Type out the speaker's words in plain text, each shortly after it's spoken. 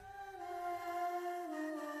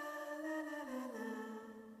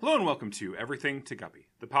Hello and welcome to Everything to Guppy,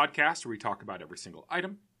 the podcast where we talk about every single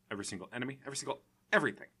item, every single enemy,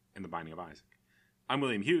 everything in the Binding of Isaac. I'm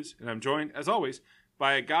William Hughes, and I'm joined, as always,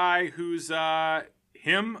 by a guy who's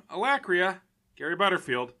him Alacria, Gary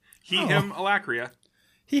Butterfield. Him Alacria.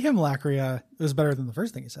 Him Alacria was better than the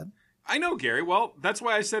first thing he said. I know, Gary. Well, that's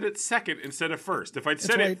why I said it second instead of first. If I'd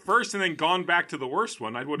said it first and then gone back to the worst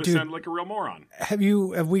one, I would have sounded like a real moron. Have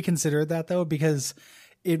we considered that, though? Because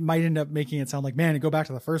it might end up making it sound like, man, to go back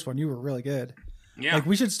to the first one, you were really good. Yeah. Like,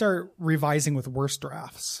 we should start revising with worst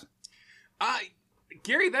drafts.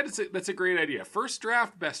 Gary, that's a great idea. First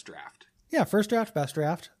draft, best draft. Yeah, first draft, best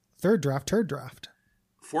draft. Third draft, turd draft.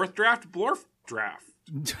 Fourth draft, blorf draft.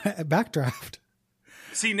 Back draft.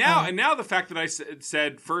 See, now the fact that I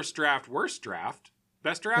said first draft, worst draft,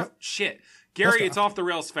 best draft, shit. Gary, it's off the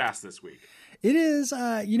rails fast this week. It is,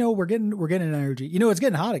 we're getting energy. It's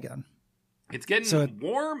getting hot again. It's getting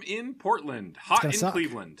warm in Portland, hot in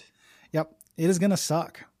Cleveland. Yep, it is going to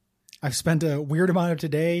suck. I've spent a weird amount of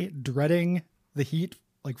today dreading the heat,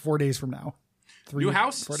 like 4 days from now. New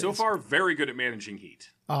house, so far, very good at managing heat.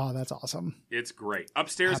 Oh, that's awesome. It's great.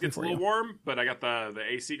 Upstairs gets a little warm, but I got the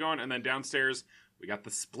AC going. And then downstairs, we got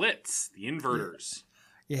the splits, the inverters.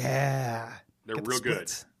 Yeah. They're real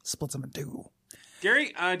good. Splits them in two. Gary,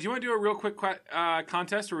 do you want to do a real quick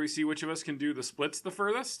contest where we see which of us can do the splits the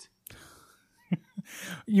furthest?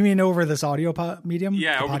 You mean over this audio medium?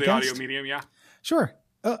 Yeah, over the audio medium, yeah. Sure.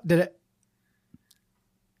 Oh, did it.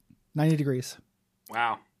 90 degrees.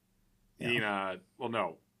 Wow. Yeah.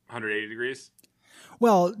 180 degrees?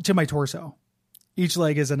 Well, to my torso. Each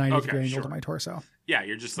leg is a 90 degree angle to my torso. Yeah,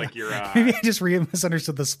 you're just like you're... Maybe I just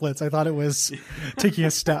misunderstood the splits. I thought it was taking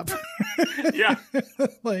a step. Yeah.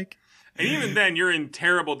 And even then, you're in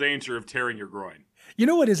terrible danger of tearing your groin. You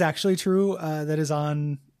know what is actually true that is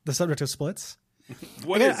on the subject of splits?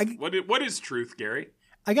 What is truth, Gary?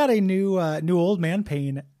 I got a new old man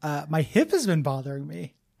pain. My hip has been bothering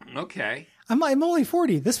me. Okay. I'm only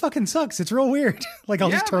 40. This fucking sucks. It's real weird. I'll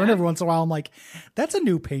just turn every once in a while. I'm like, that's a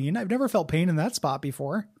new pain. I've never felt pain in that spot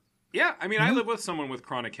before. Yeah. I mean, I live with someone with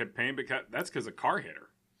chronic hip pain because a car hit her.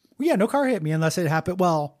 Well, yeah, no car hit me unless it happened.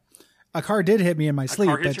 Well, a car did hit me in my sleep.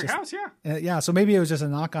 A car hit your house, yeah. Yeah. So maybe it was just a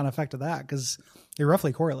knock-on effect of that because they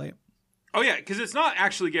roughly correlate. Oh, yeah. Because it's not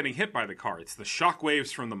actually getting hit by the car. It's the shock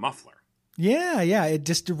waves from the muffler. Yeah. It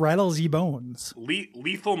just rattles ye bones.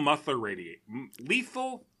 Lethal muffler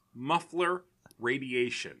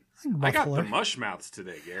radiation. I got the mush mouths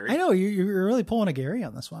today, Gary. I know. You're really pulling a Gary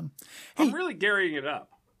on this one. Hey, I'm really Garying it up.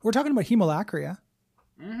 We're talking about hemolacria.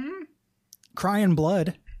 Mm-hmm. Crying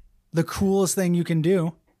blood. The coolest thing you can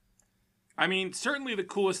do. I mean, certainly the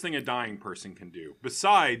coolest thing a dying person can do.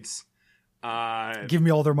 Besides... give me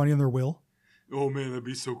all their money in their will. Oh, man, that'd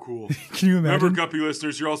be so cool. Can you imagine? Remember, Guppy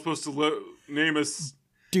listeners, you're all supposed to name us...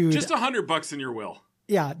 Dude. Just $100 in your will.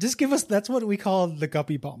 Yeah, just give us... That's what we call the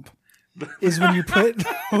Guppy bump. Is when you put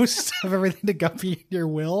most of everything to Guppy in your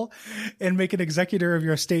will and make an executor of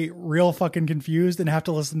your estate real fucking confused and have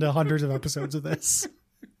to listen to hundreds of episodes of this.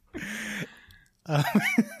 God,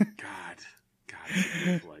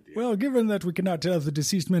 beautiful idea. Well, given that we cannot tell if the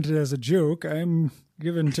deceased meant it as a joke, I'm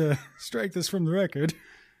given to strike this from the record.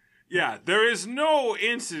 Yeah, there is no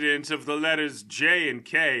incident of the letters J and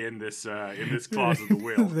K in this clause of the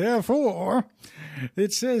will. Therefore,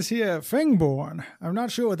 it says here, Fangborn. I'm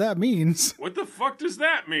not sure what that means. What the fuck does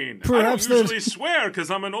that mean? Perhaps I don't usually swear because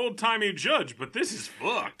I'm an old-timey judge, but this is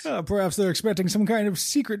fucked. Perhaps they're expecting some kind of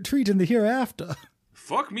secret treat in the hereafter.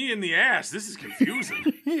 Fuck me in the ass. This is confusing.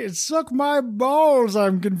 Suck my balls.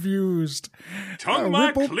 I'm confused. Tongue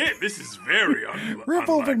my clit. This is very Rip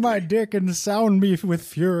open my dick and sound me with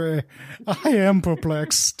fury. I am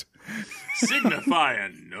perplexed.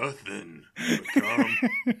 Signifying nothing.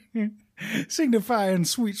 Signifying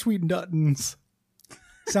sweet, sweet nuttings.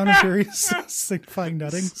 Sound and fury signifying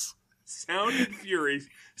nuttings. Sound and fury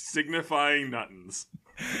signifying nuttings.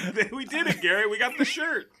 We did it, Gary. We got the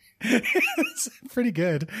shirt. It's pretty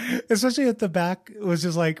good, especially at the back. It was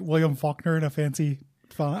just like William Faulkner in a fancy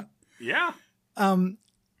font. Yeah. So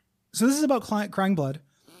this is about crying blood,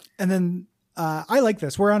 and then I like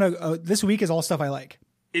this. We're on this week is all stuff I like.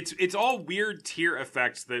 It's all weird tier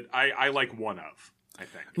effects that I like one of. I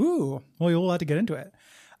think. Ooh, well, you'll have to get into it.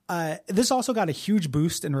 This also got a huge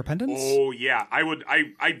boost in Repentance. Oh yeah,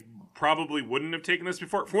 I probably wouldn't have taken this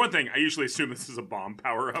before. For one thing, I usually assume this is a bomb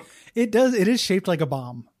power-up. It is shaped like a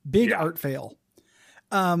bomb. Big art fail.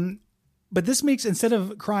 But this makes, instead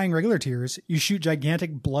of crying regular tears, you shoot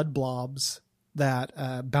gigantic blood blobs that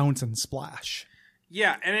bounce and splash.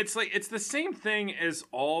 Yeah, and it's the same thing as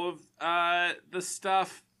all of the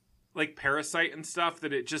stuff, like Parasite and stuff,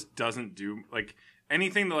 that it just doesn't do. Like,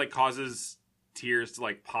 anything that like causes tears to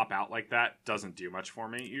like pop out like that doesn't do much for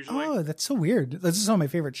me usually. Oh, that's so weird. This is some of my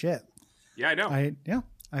favorite shit. Yeah, I know.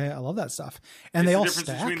 I love that stuff. And it's they the all difference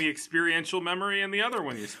stack. between the experiential memory and the other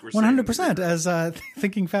one. 100%, as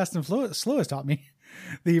Thinking Fast and Slow has taught me.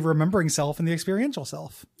 The remembering self and the experiential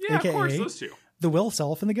self. Yeah, AKA of course, those two. The will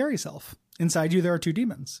self and the Gary self. Inside you, there are two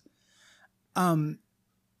demons.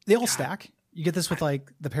 They all stack. You get this with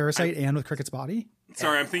like the parasite and with Cricket's body.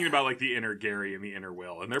 Sorry, I'm thinking about like the inner Gary and the inner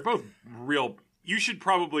Will, and they're both real. You should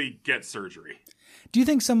probably get surgery. Do you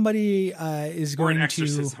think somebody is Or an going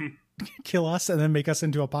exorcism. to kill us and then make us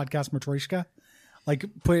into a podcast Matryoshka? Like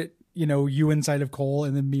put, you inside of Cole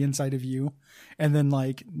and then me inside of you. And then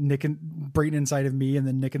like Nick and Brayton inside of me and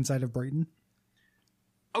then Nick inside of Brayton.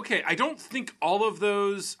 Okay, I don't think all of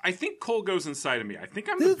those. I think Cole goes inside of me. I think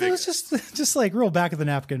I'm the That was biggest. just like real back of the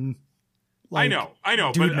napkin. I know,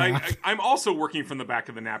 dude but math. I'm also working from the back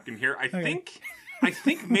of the napkin here. I think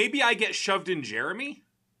maybe I get shoved in Jeremy.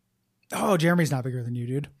 Oh, Jeremy's not bigger than you,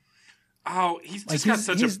 dude. Oh, he's just got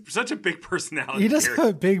such a big personality. He does have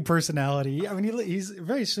a big personality. I mean, he's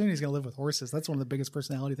very soon he's going to live with horses. That's one of the biggest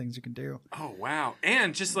personality things you can do. Oh, wow.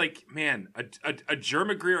 And just like, man, a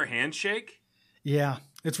Jerma Greer handshake. Yeah,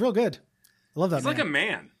 it's real good. I love that. He's like a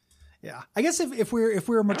man. Yeah, I guess if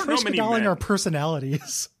we're many Matryoshka-dolling men. our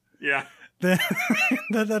personalities, Yeah. then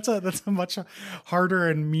that's a much harder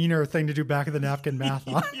and meaner thing to do back of the napkin math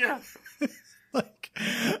on. Yeah. Like,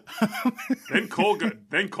 Then Cole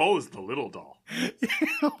is the little doll.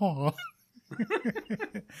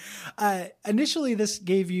 Initially, this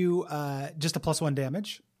gave you just a +1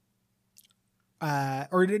 damage.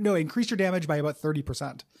 Increased your damage by about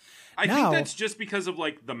 30%. I think that's just because of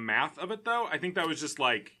like the math of it, though. I think that was just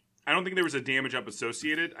like, I don't think there was a damage up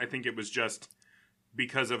associated. I think it was just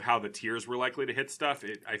because of how the tiers were likely to hit stuff.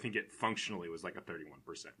 I think it functionally was like a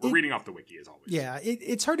 31%. We're reading off the wiki as always. Yeah,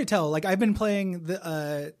 it's hard to tell. Like I've been playing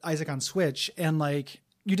the Isaac on Switch, and like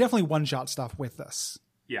you definitely one-shot stuff with this.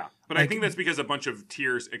 Yeah, but I think that's because a bunch of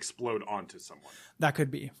tiers explode onto someone. That could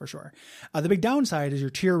be, for sure. The big downside is your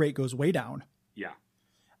tier rate goes way down. Yeah.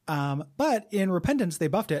 But in Repentance, they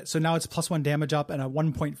buffed it, so now it's +1 damage up and a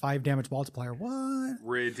 1.5 damage multiplier. What?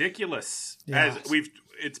 Ridiculous. Yeah.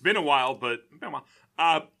 It's been a while, but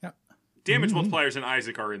damage multipliers in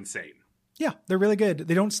Isaac are insane. Yeah, they're really good.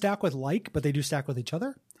 They don't stack with but they do stack with each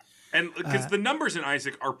other. And because the numbers in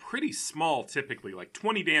Isaac are pretty small typically, like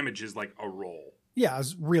 20 damage is like a roll. Yeah,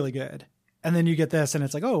 it's really good. And then you get this, and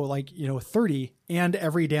it's like, 30, and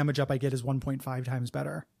every damage up I get is 1.5 times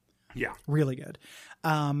better. Yeah. Really good.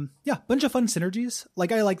 Bunch of fun synergies.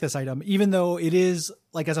 Like, I like this item, even though it is,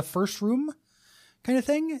 like, as a first room kind of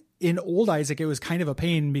thing. In old Isaac, it was kind of a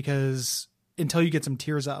pain because until you get some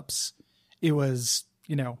tears ups, it was,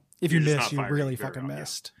 if you miss, you really fucking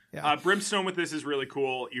missed. Yeah. Brimstone with this is really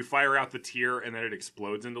cool. You fire out the tier, and then it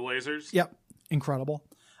explodes into lasers. Yep. Incredible.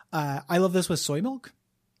 I love this with Soy Milk.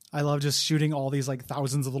 I love just shooting all these, like,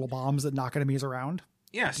 thousands of little bombs that knock enemies around.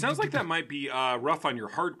 Yeah, sounds like that might be rough on your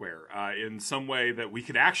hardware in some way that we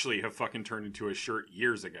could actually have fucking turned into a shirt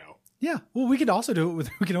years ago. Yeah, well, we could also do it.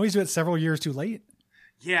 We can always do it several years too late.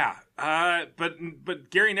 Yeah, but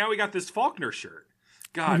Gary, now we got this Faulkner shirt.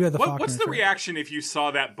 God, what's the reaction if you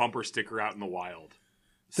saw that bumper sticker out in the wild?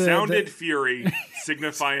 Sounded fury,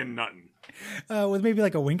 signifying nothing. With maybe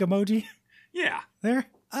like a wink emoji. Yeah, there.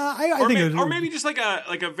 I think, or maybe just like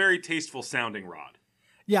a very tasteful sounding rod.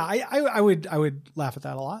 Yeah, I would laugh at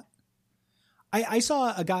that a lot. I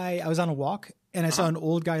saw a guy, I was on a walk, and I saw an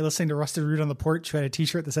old guy listening to Rusted Root on the porch who had a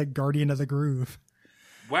t-shirt that said Guardian of the Groove.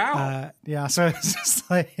 Wow. Yeah, so it's just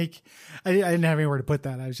like, I didn't have anywhere to put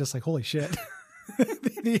that. I was just like, holy shit.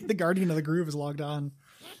 the Guardian of the Groove is logged on.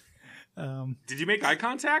 Did you make eye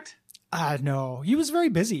contact? No, he was very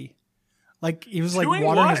busy. Like, he was like doing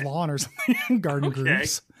watering what? his lawn or something. Garden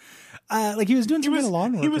grooves. Like he was doing some kind of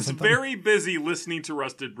lawn work. He was very busy listening to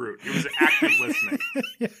Rusted Brute. He was active listening.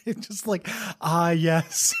 Yeah, just like,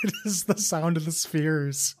 yes, it is the sound of the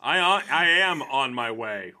spheres. I am on my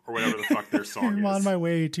way, or whatever the fuck their song is. I'm on my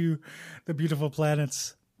way to the beautiful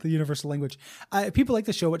planets, the universal language. If people like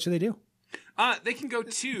the show, what should they do? They can go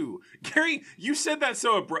to Gary. You said that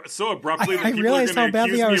so abruptly that I people realized are how going to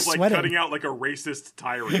badly accuse I me was of like sweating. cutting out like a racist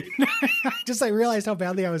tirade. I realized how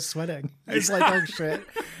badly I was sweating. I was like, oh shit,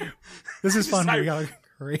 this is fun. We gotta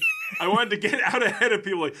hurry. I wanted to get out ahead of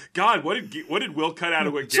people. Like, God, what did Will cut out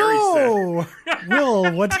of what Gary said?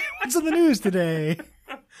 Will, what's in the news today?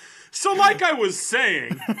 So, like I was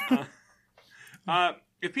saying,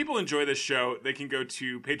 if people enjoy this show, they can go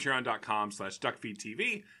to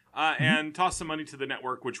patreon.com/duckfeedtv. And toss some money to the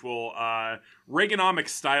network, which will Reaganomics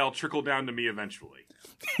style trickle down to me eventually.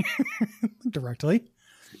 directly.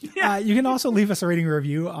 Yeah. You can also leave us a rating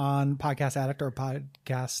review on Podcast Addict or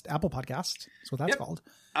Apple Podcast. That's what that's called.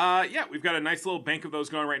 Yeah, we've got a nice little bank of those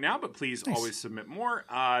going right now, but please always submit more.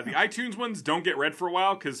 The iTunes ones don't get read for a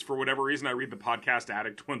while because for whatever reason I read the Podcast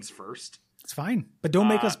Addict ones first. It's fine, but don't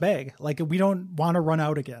make us beg. Like, we don't want to run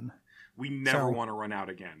out again. We never want to run out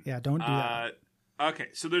again. Yeah, don't do that. Okay,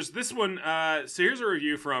 so there's this one. So here's a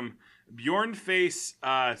review from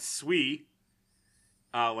Bjornface Swee,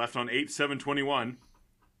 left on 8/7/21.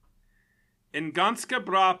 En ganska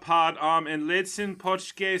bra podd om en ledsen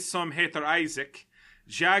pojke som heter Isaac.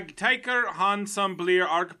 Jag tycker han som blir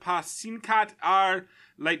arg på sin katt är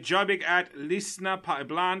lite jobbig att lyssna på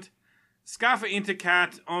ibland. Skaffa inte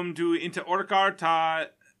katt om du inte orkar ta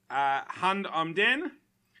hand om den.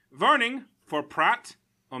 Varning för prat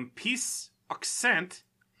om piss och scent.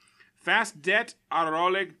 Fast det är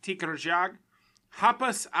roligt tycker jag.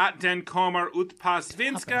 Hoppas att den kommer ut på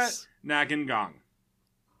svenska någon gång.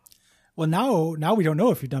 Well, now we don't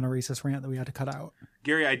know if you've done a racist rant that we had to cut out.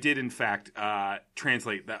 Gary, I did in fact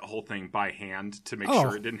translate that whole thing by hand to make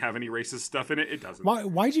sure it didn't have any racist stuff in it. It doesn't.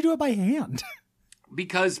 Why'd you do it by hand?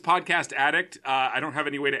 Because Podcast Addict, I don't have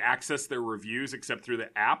any way to access their reviews except through the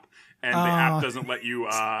app, and the app doesn't let you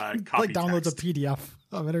copy like download text. the PDF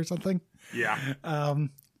of it or something. Yeah.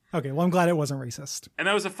 Okay, well, I'm glad it wasn't racist. And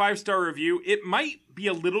that was a 5-star review. It might be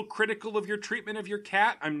a little critical of your treatment of your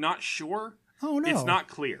cat. I'm not sure. Oh, no. It's not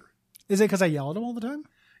clear. Is it because I yell at him all the time?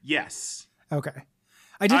 Yes. Okay.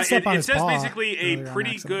 I did step on his paw. It says basically a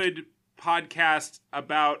pretty good podcast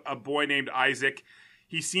about a boy named Isaac.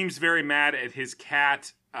 He seems very mad at his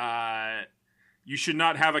cat. You should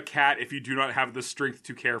not have a cat if you do not have the strength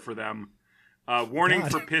to care for them. Warning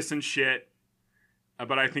for piss and shit.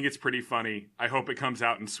 But I think it's pretty funny. I hope it comes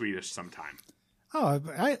out in Swedish sometime. Oh,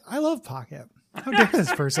 I love Pocket. How dare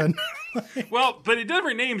this person? Well, but it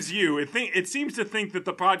never names you. It seems to think that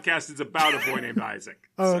the podcast is about a boy named Isaac.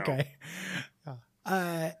 Oh, okay.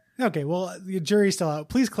 Okay, well, the jury's still out.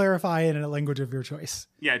 Please clarify in a language of your choice.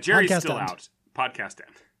 Yeah, jury's Podcast still end. out. Podcast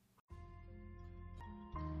end.